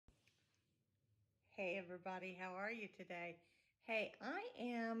Hey everybody, how are you today? Hey, I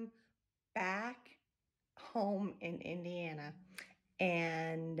am back home in Indiana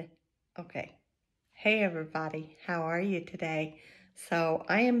and okay. Hey everybody, how are you today? So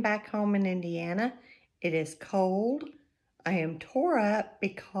I am back home in Indiana. It is cold. I am tore up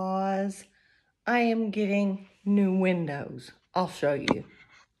because I am getting new windows. I'll show you.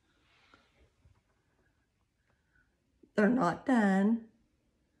 They're not done,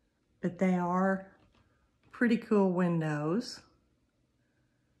 but they are pretty cool windows.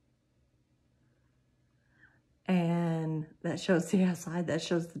 And that shows the outside, that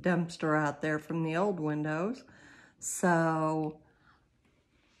shows the dumpster out there from the old windows. So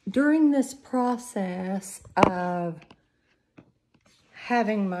during this process of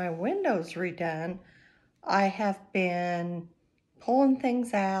having my windows redone, I have been pulling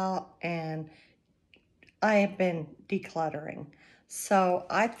things out and I have been decluttering. So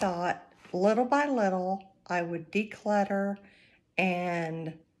I thought little by little I would declutter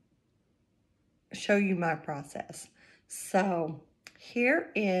and show you my process. So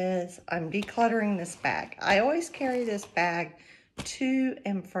here is, I'm decluttering this bag. I always carry this bag to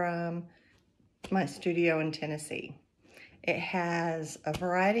and from my studio in Tennessee. It has a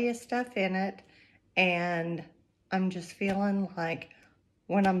variety of stuff in it, and I'm just feeling like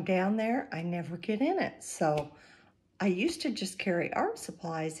when I'm down there, I never get in it. So I used to just carry art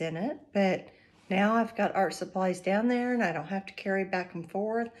supplies in it, but now I've got art supplies down there and I don't have to carry back and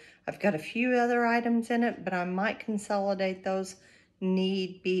forth. I've got a few other items in it, but I might consolidate those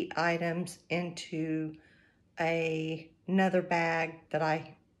need-be items into another bag that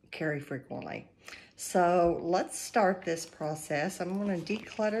I carry frequently. So let's start this process. I'm going to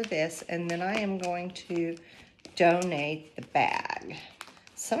declutter this and then I am going to donate the bag.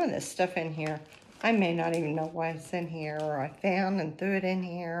 Some of this stuff in here, I may not even know why it's in here, or I found and threw it in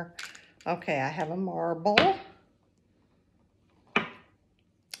here. Okay, I have a marble.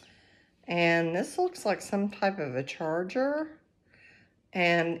 And this looks like some type of a charger.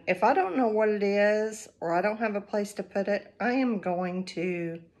 And if I don't know what it is, or I don't have a place to put it, I am going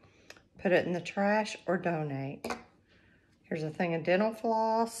to put it in the trash or donate. Here's a thing of dental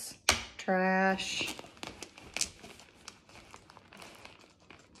floss, trash.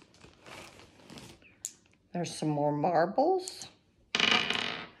 There's some more marbles.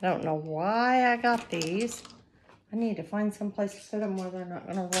 I don't know why I got these. I need to find some place to set them where they're not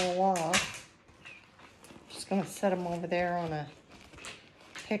going to roll off. Just going to set them over there on a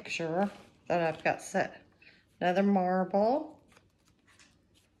picture that I've got set. Another marble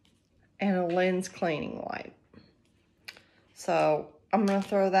and a lens cleaning wipe. So I'm going to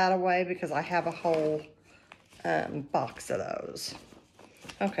throw that away because I have a whole box of those.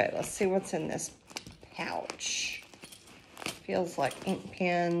 Okay, let's see what's in this pouch. Feels like ink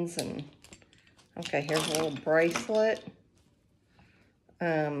pens and okay, here's a little bracelet.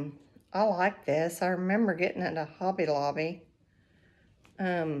 I like this. I remember getting it at Hobby Lobby.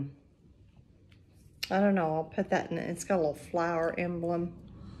 I don't know, I'll put that in it. It's got a little flower emblem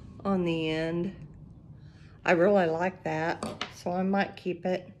on the end. I really like that, so I might keep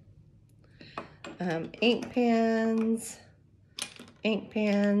it. Ink pens.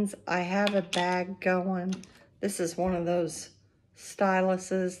 I have a bag going. This is one of those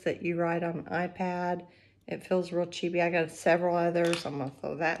styluses that you write on an iPad. It feels real cheapy. I got several others. I'm gonna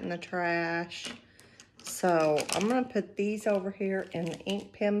throw that in the trash. So I'm gonna put these over here in the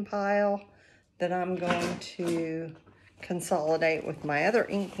ink pen pile that I'm going to consolidate with my other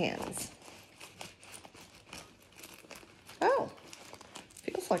ink pens. Oh,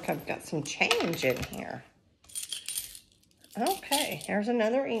 feels like I've got some change in here. Okay, here's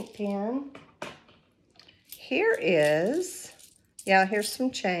another ink pen. Here is, yeah, here's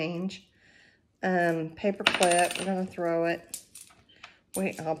some change. Paper clip, we're gonna throw it.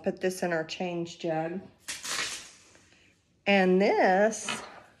 Wait, I'll put this in our change jug. And this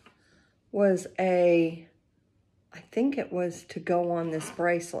was I think it was to go on this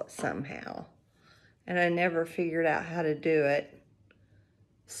bracelet somehow. And I never figured out how to do it.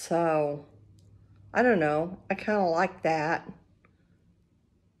 So, I don't know. I kind of like that. It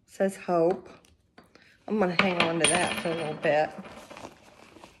says hope. I'm going to hang on to that for a little bit.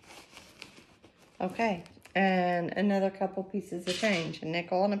 Okay, and another couple pieces of change, a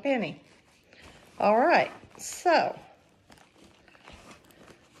nickel and a penny. All right, so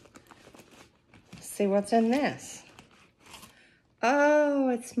let's see what's in this. Oh,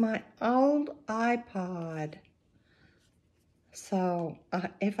 it's my old iPod. So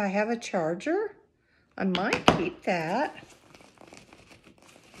if I have a charger, I might keep that.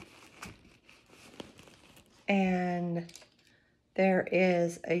 And there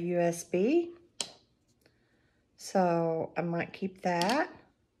is a USB. So I might keep that.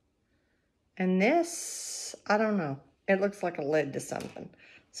 And this, I don't know. It looks like a lid to something.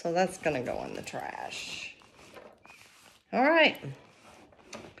 So that's gonna go in the trash. All right.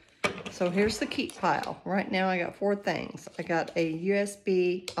 So here's the keep pile. Right now I got 4 things. I got a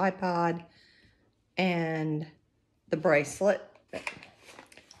USB, iPod, and the bracelet.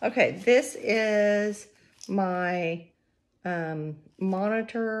 Okay, this is my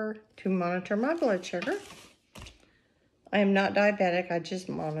monitor to monitor my blood sugar. I am not diabetic, I just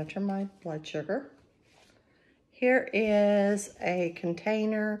monitor my blood sugar. Here is a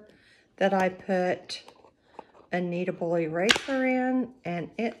container that I put a kneadable eraser in, and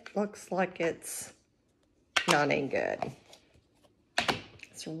it looks like it's not any good.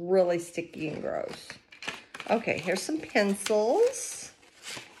 It's really sticky and gross. Okay, here's some pencils,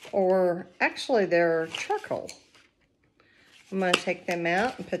 or actually they're charcoal. I'm going to take them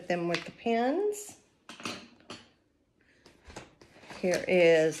out and put them with the pens. Here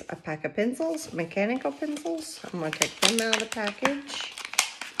is a pack of pencils, mechanical pencils. I'm going to take them out of the package.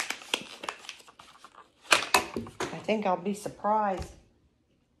 I think I'll be surprised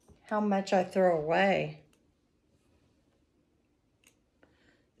how much I throw away.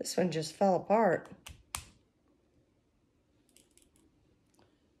 This one just fell apart.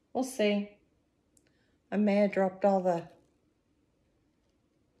 We'll see. I may have dropped all the...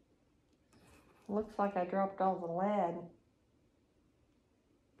 Looks like I dropped all the lead.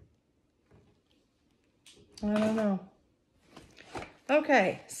 I don't know.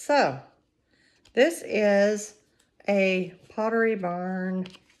 Okay, so this is a Pottery Barn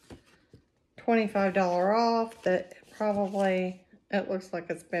 $25 off that probably, it looks like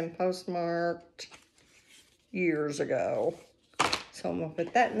it's been postmarked years ago. So I'm gonna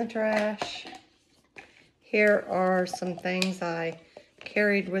put that in the trash. Here are some things I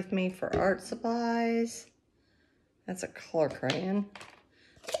carried with me for art supplies. That's a color crayon.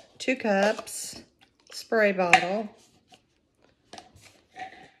 2 cups, spray bottle.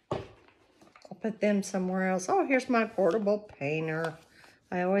 I'll put them somewhere else. Oh, here's my portable painter.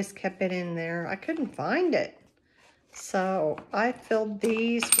 I always kept it in there. I couldn't find it. So I filled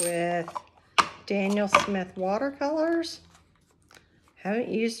these with Daniel Smith watercolors. Haven't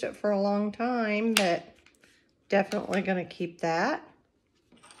used it for a long time, but definitely gonna keep that.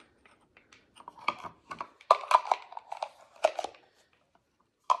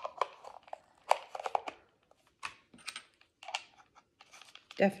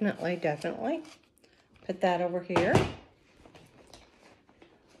 Definitely. Put that over here.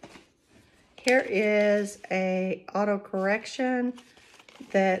 Here is a auto correction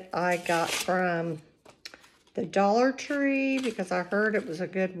that I got from the Dollar Tree because I heard it was a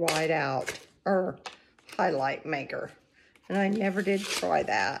good whiteout or highlight maker. And I never did try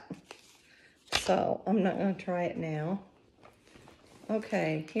that. So I'm not going to try it now.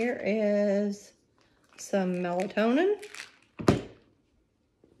 Okay, here is some melatonin.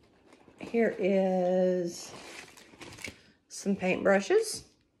 Here is some paintbrushes.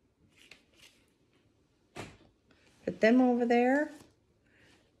 Put them over there.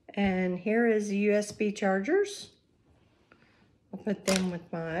 And here is the USB chargers. I'll put them with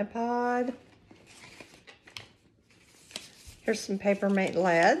my iPod. Here's some Papermate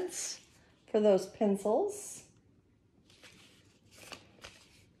leads for those pencils.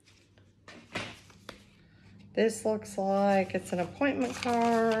 This looks like it's an appointment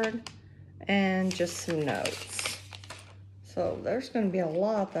card and just some notes. So there's going to be a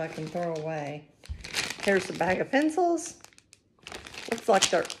lot that I can throw away. Here's a bag of pencils. Looks like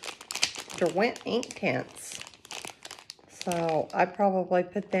they're Derwent ink tints. So I probably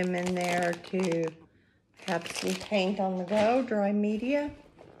put them in there to have some paint on the go, dry media.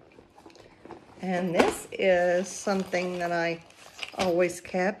 And this is something that I always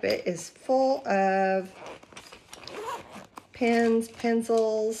kept. It is full of pens,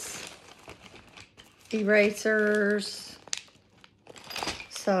 pencils, erasers.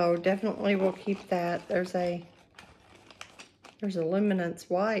 So definitely we'll keep that. There's a luminance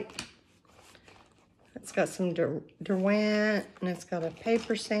white. It's got some Derwent, and it's got a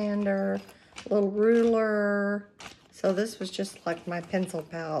paper sander, a little ruler. So this was just like my pencil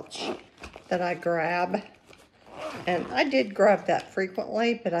pouch that I grab. And I did grab that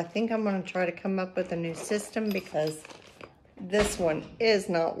frequently, but I think I'm going to try to come up with a new system because this one is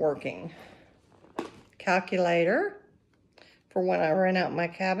not working. Calculator for when I rent out my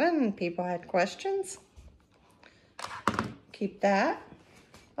cabin and people had questions. Keep that.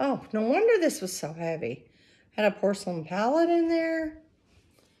 Oh, no wonder this was so heavy. Had a porcelain palette in there.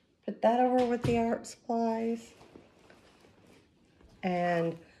 Put that over with the art supplies.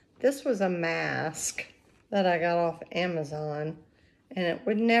 And this was a mask that I got off Amazon, and it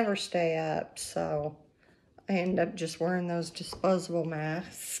would never stay up, so I end up just wearing those disposable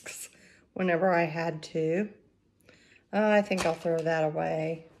masks whenever I had to. I think I'll throw that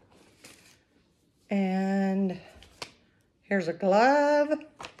away. And here's a glove.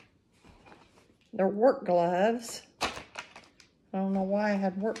 They're work gloves. I don't know why I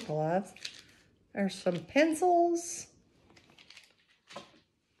had work gloves. There's some pencils.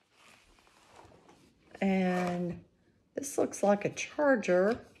 And this looks like a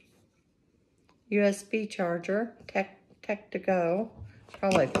charger. USB charger. Tech to go.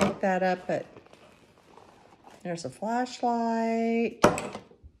 Probably pick that up at... There's a flashlight.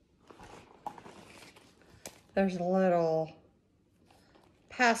 There's a little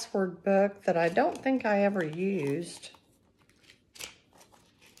password book that I don't think I ever used.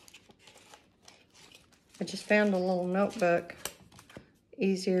 I just found a little notebook,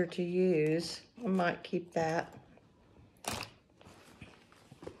 easier to use. I might keep that.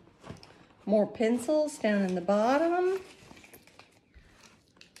 More pencils down in the bottom.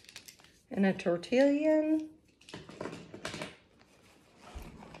 And a tortilla.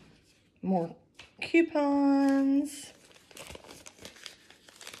 More coupons.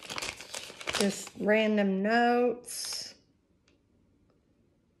 Just random notes.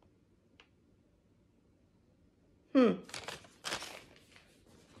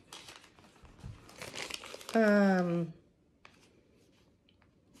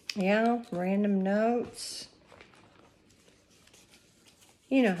 Yeah, random notes.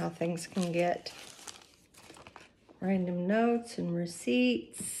 You know how things can get. Random notes and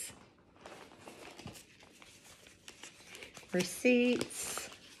receipts.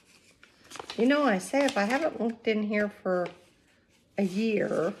 You know, I say if I haven't looked in here for a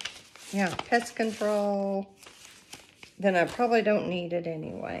year, yeah, pest control, then I probably don't need it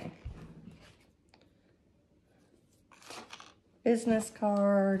anyway. Business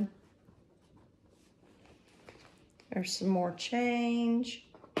card. There's some more change.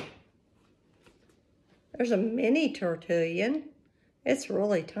 There's a mini tortilla. It's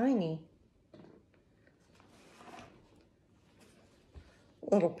really tiny.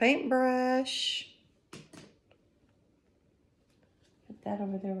 Little paintbrush. Put that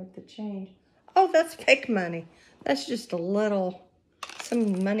over there with the change. Oh, that's fake money. That's just a little,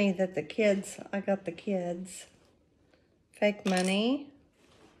 some money that I got the kids. Fake money.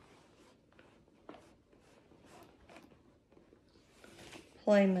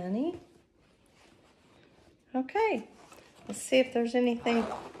 Play money. Okay, let's see if there's anything.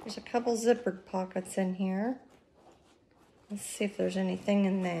 There's a couple zippered pockets in here. Let's see if there's anything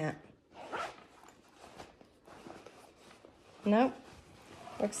in that. Nope,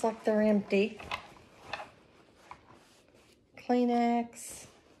 looks like they're empty. Kleenex.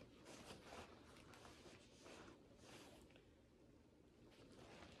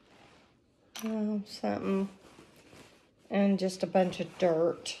 Oh, something. And just a bunch of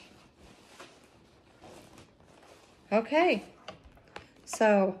dirt. Okay,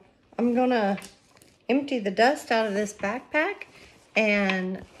 so I'm gonna empty the dust out of this backpack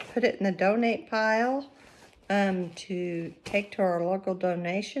and put it in the donate pile to take to our local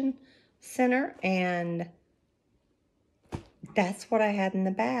donation center, and that's what I had in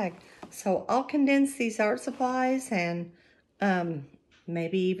the bag. So I'll condense these art supplies and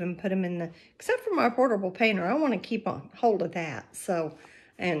maybe even put them in the, except for my portable painter, I want to keep on hold of that. So,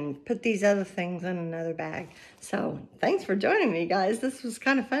 and put these other things in another bag. So thanks for joining me, guys. This was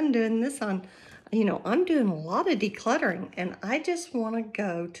kind of fun doing this on, you know, I'm doing a lot of decluttering, and I just want to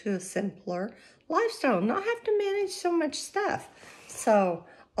go to a simpler lifestyle, not have to manage so much stuff. So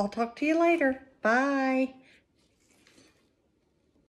I'll talk to you later. Bye.